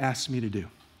whatever he asks me to do.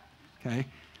 Okay?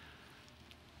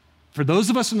 For those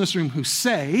of us in this room who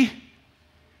say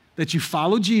that you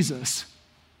follow Jesus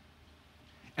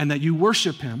and that you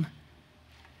worship him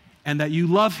and that you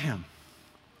love him,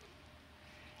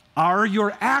 are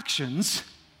your actions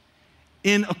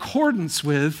in accordance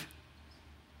with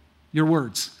your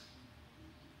words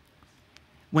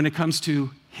when it comes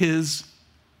to his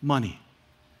money?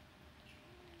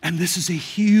 And this is a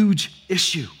huge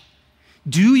issue.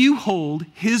 Do you hold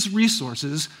his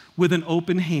resources with an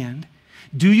open hand?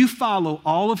 Do you follow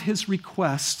all of his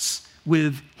requests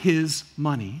with his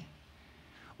money?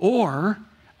 Or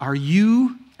are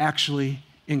you actually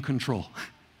in control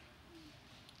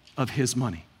of his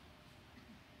money?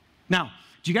 Now,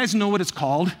 do you guys know what it's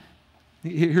called?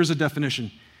 Here's a definition.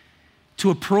 to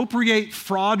appropriate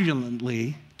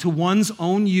fraudulently to one's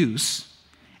own use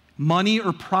money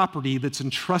or property that's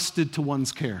entrusted to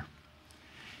one's care.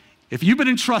 If you've been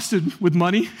entrusted with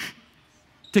money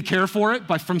to care for it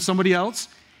from somebody else,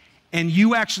 and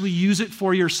you actually use it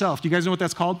for yourself, do you guys know what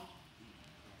that's called?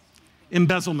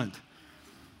 Embezzlement.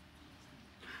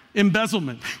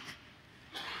 Embezzlement.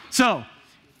 So,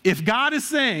 if God is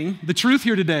saying the truth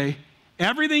here today,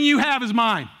 everything you have is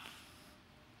mine,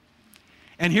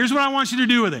 and here's what I want you to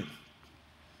do with it.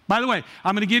 By the way,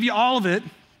 I'm going to give you all of it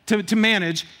to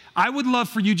manage. I would love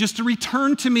for you just to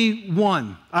return to me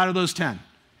 1 out of those 10.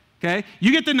 Okay?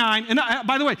 You get the 9. And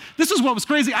by the way, this is what was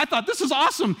crazy. I thought, this is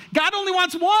awesome. God only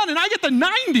wants 1, and I get the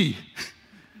 90.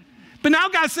 But now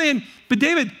God's saying, but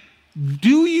David,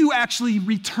 do you actually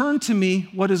return to me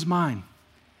what is mine?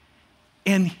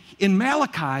 And in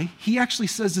Malachi, he actually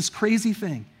says this crazy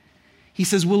thing. He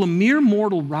says, will a mere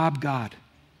mortal rob God?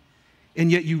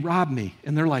 And yet you rob me.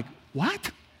 And they're like,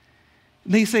 what?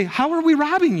 And they say, how are we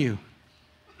robbing you?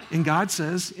 And God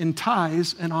says, in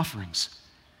tithes and offerings.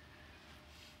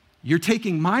 You're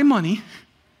taking my money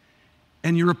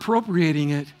and you're appropriating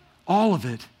it, all of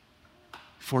it,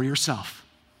 for yourself.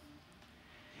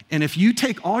 And if you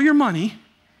take all your money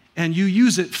and you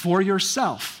use it for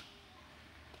yourself,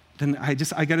 then I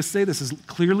got to say this as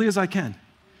clearly as I can,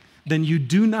 then you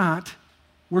do not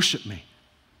worship me.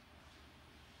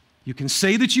 You can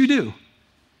say that you do,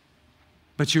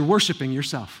 but you're worshiping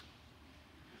yourself.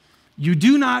 You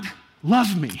do not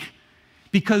love me,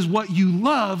 because what you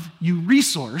love, you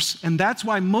resource, and that's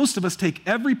why most of us take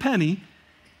every penny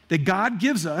that God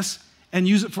gives us and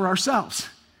use it for ourselves.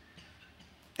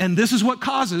 And this is what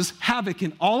causes havoc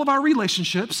in all of our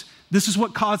relationships. This is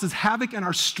what causes havoc in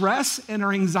our stress and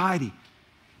our anxiety,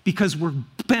 because we're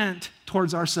bent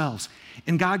towards ourselves.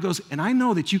 And God goes, and I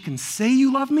know that you can say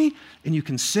you love me, and you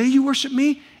can say you worship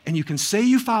me, and you can say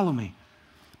you follow me.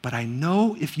 But I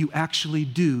know if you actually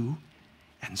do,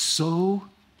 and so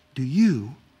do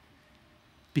you,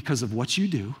 because of what you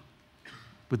do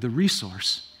with the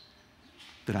resource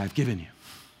that I've given you.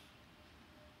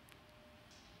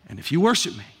 And if you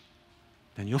worship me,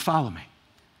 then you'll follow me,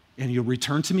 and you'll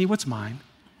return to me what's mine,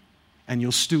 and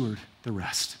you'll steward the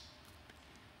rest.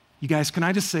 You guys, can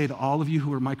I just say to all of you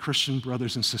who are my Christian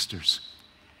brothers and sisters,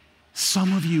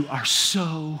 some of you are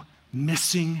so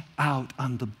missing out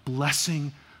on the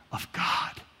blessing of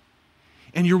God.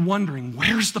 And you're wondering,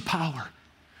 where's the power?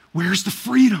 Where's the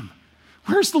freedom?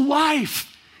 Where's the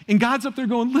life? And God's up there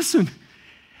going, listen,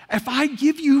 if I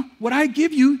give you what I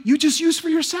give you, you just use for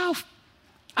yourself.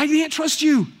 I can't trust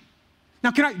you.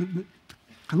 Now,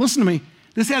 listen to me.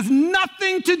 This has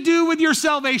nothing to do with your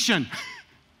salvation.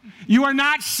 You are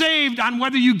not saved on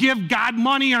whether you give God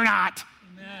money or not.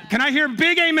 Amen. Can I hear a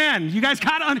big amen? You guys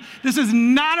this is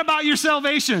not about your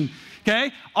salvation,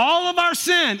 okay? All of our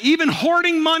sin, even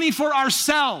hoarding money for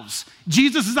ourselves.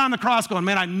 Jesus is on the cross going,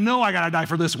 man, I know I got to die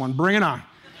for this one. Bring it on.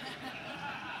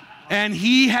 And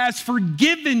he has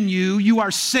forgiven you. You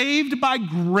are saved by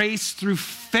grace through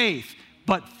faith.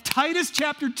 But Titus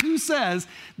chapter 2 says,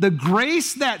 the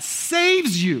grace that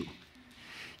saves you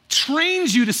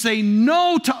trains you to say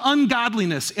no to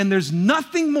ungodliness. And there's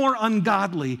nothing more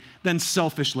ungodly than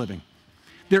selfish living.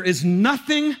 There is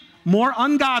nothing more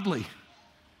ungodly,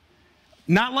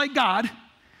 not like God,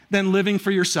 than living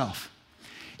for yourself.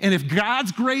 And if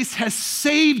God's grace has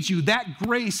saved you, that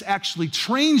grace actually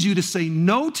trains you to say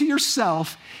no to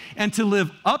yourself and to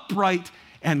live upright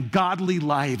and godly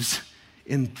lives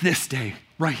in this day,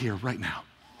 right here, right now.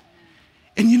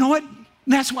 And you know what?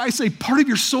 That's why I say part of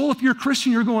your soul, if you're a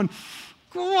Christian, you're going,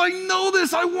 oh, I know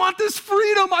this. I want this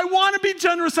freedom. I want to be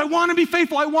generous. I want to be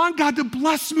faithful. I want God to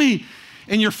bless me.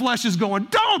 And your flesh is going,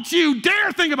 don't you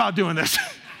dare think about doing this.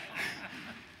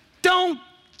 Don't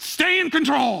stay in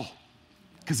control.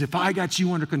 Because if I got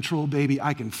you under control, baby,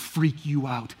 I can freak you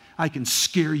out. I can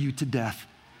scare you to death.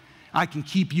 I can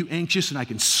keep you anxious and I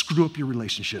can screw up your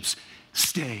relationships.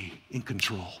 Stay in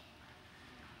control.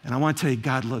 And I want to tell you,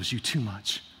 God loves you too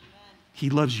much. He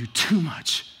loves you too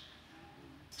much.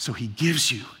 So he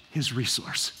gives you his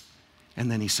resource. And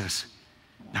then he says,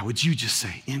 now would you just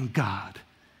say, in God,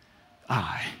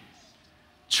 I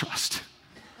trust.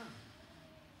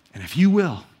 And if you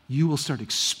will start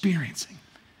experiencing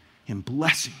him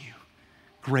blessing you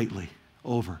greatly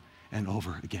over and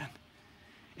over again.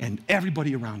 And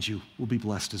everybody around you will be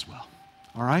blessed as well.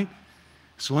 All right?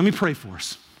 So let me pray for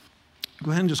us. Go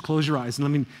ahead and just close your eyes, and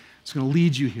I'm just going to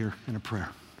lead you here in a prayer.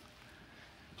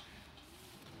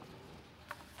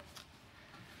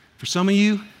 For some of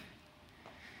you,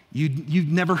 you've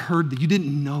never heard that, you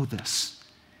didn't know this.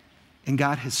 And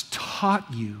God has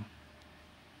taught you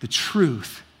the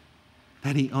truth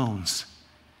that he owns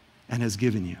and has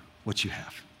given you what you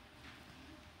have.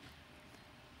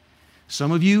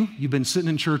 Some of you, you've been sitting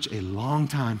in church a long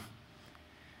time,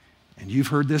 and you've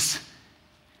heard this,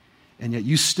 and yet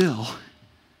you still,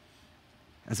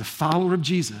 as a follower of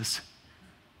Jesus,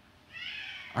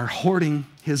 are hoarding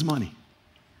his money.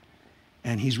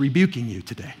 And he's rebuking you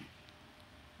today.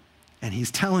 And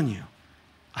he's telling you,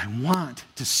 I want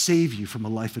to save you from a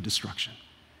life of destruction.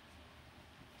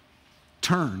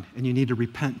 Turn, and you need to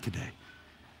repent today.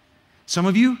 Some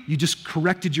of you, you just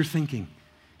corrected your thinking.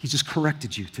 He just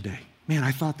corrected you today. Man,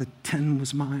 I thought that 10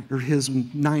 was mine, or his,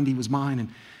 and 90 was mine, and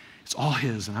it's all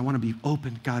his, and I want to be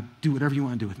open. God, do whatever you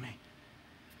want to do with me.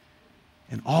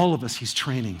 And all of us, he's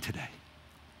training today.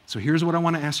 So here's what I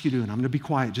want to ask you to do, and I'm going to be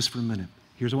quiet just for a minute.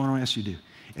 Here's what I want to ask you to do.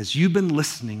 As you've been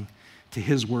listening to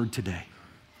his word today,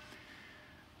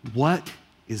 what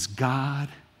is God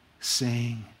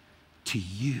saying to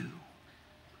you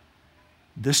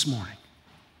this morning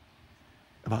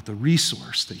about the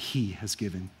resource that he has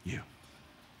given you?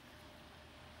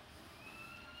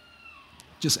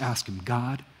 Just ask him,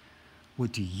 God,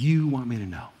 what do you want me to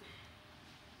know?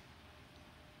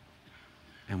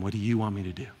 And what do you want me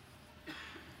to do?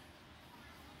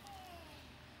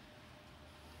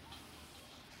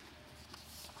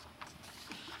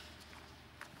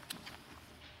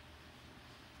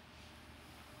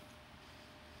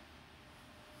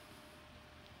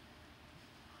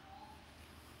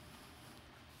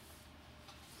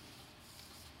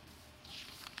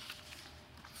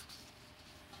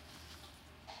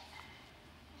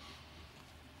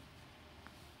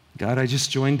 God, I just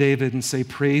join David and say,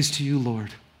 praise to you,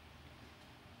 Lord,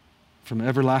 from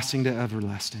everlasting to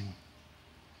everlasting.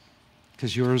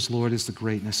 Because yours, Lord, is the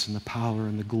greatness and the power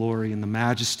and the glory and the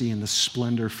majesty and the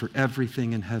splendor, for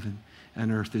everything in heaven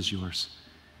and earth is yours.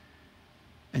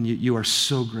 And you are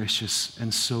so gracious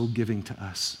and so giving to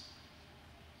us.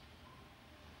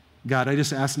 God, I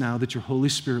just ask now that your Holy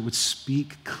Spirit would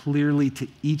speak clearly to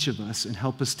each of us and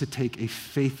help us to take a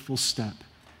faithful step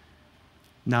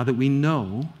now that we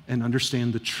know and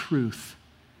understand the truth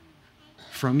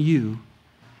from you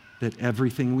that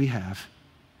everything we have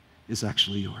is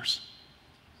actually yours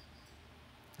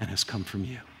and has come from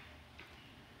you.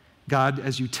 God,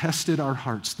 as you tested our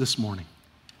hearts this morning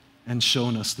and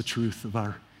shown us the truth of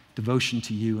our devotion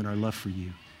to you and our love for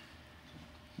you,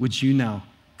 would you now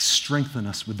strengthen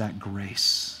us with that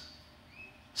grace?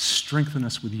 Strengthen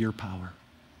us with your power.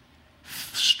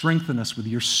 Strengthen us with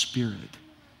your Spirit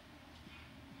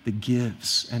that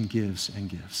gives and gives and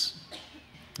gives.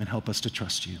 And help us to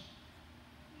trust you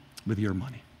with your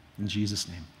money. In Jesus'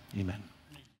 name, amen.